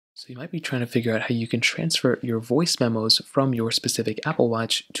So you might be trying to figure out how you can transfer your voice memos from your specific Apple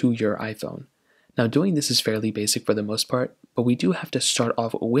Watch to your iPhone. Now doing this is fairly basic for the most part, but we do have to start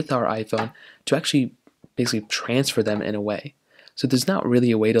off with our iPhone to actually basically transfer them in a way. So there's not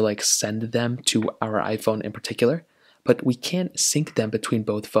really a way to send them to our iPhone in particular, but we can sync them between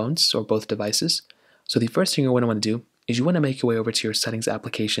both phones or both devices. So the first thing you're going to want to do is you want to make your way over to your settings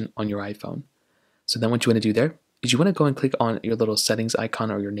application on your iPhone. So then what you want to do there is you want to go and click on your little settings icon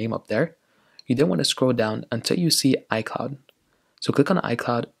or your name up there. You then want to scroll down until you see iCloud. So click on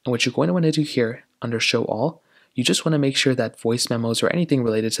iCloud, and what you're going to want to do here under Show All, you just want to make sure that voice memos or anything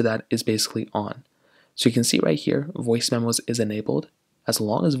related to that is basically on. So you can see right here, voice memos is enabled. As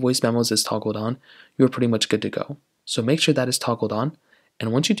long as voice memos is toggled on, you're pretty much good to go. So make sure that is toggled on,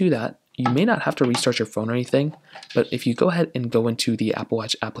 and once you do that, you may not have to restart your phone or anything, but if you go ahead and go into the Apple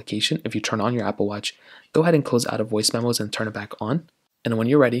Watch application, if you turn on your Apple Watch, go ahead and close out of voice memos and turn it back on. And when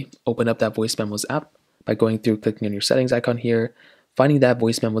you're ready, open up that voice memos app by going through, clicking on your settings icon here, finding that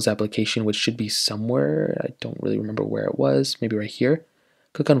voice memos application, which should be somewhere, I don't really remember where it was, maybe right here.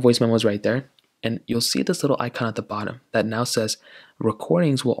 Click on voice memos right there, and you'll see this little icon at the bottom that now says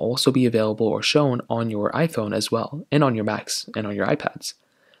recordings will also be available or shown on your iPhone as well, and on your Macs and on your iPads.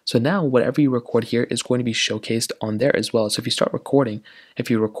 So now whatever you record here is going to be showcased on there as well. So if you start recording, if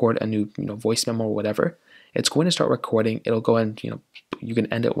you record a new voice memo or whatever, it's going to start recording. It'll go and you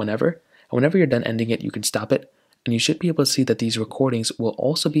can end it whenever. And whenever you're done ending it, you can stop it. And you should be able to see that these recordings will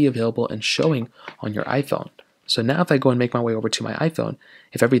also be available and showing on your iPhone. So now if I go and make my way over to my iPhone,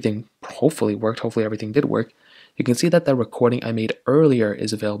 if everything hopefully worked, hopefully everything did work, you can see that the recording I made earlier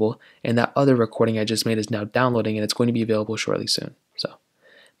is available, and that other recording I just made is now downloading, and it's going to be available shortly soon. So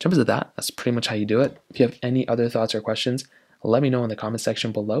in terms of that, that's pretty much how you do it. If you have any other thoughts or questions, let me know in the comment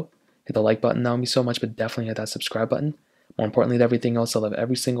section below. Hit the like button, that would mean so much, but definitely hit that subscribe button. More importantly than everything else, I love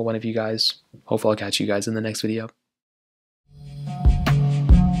every single one of you guys. Hopefully I'll catch you guys in the next video.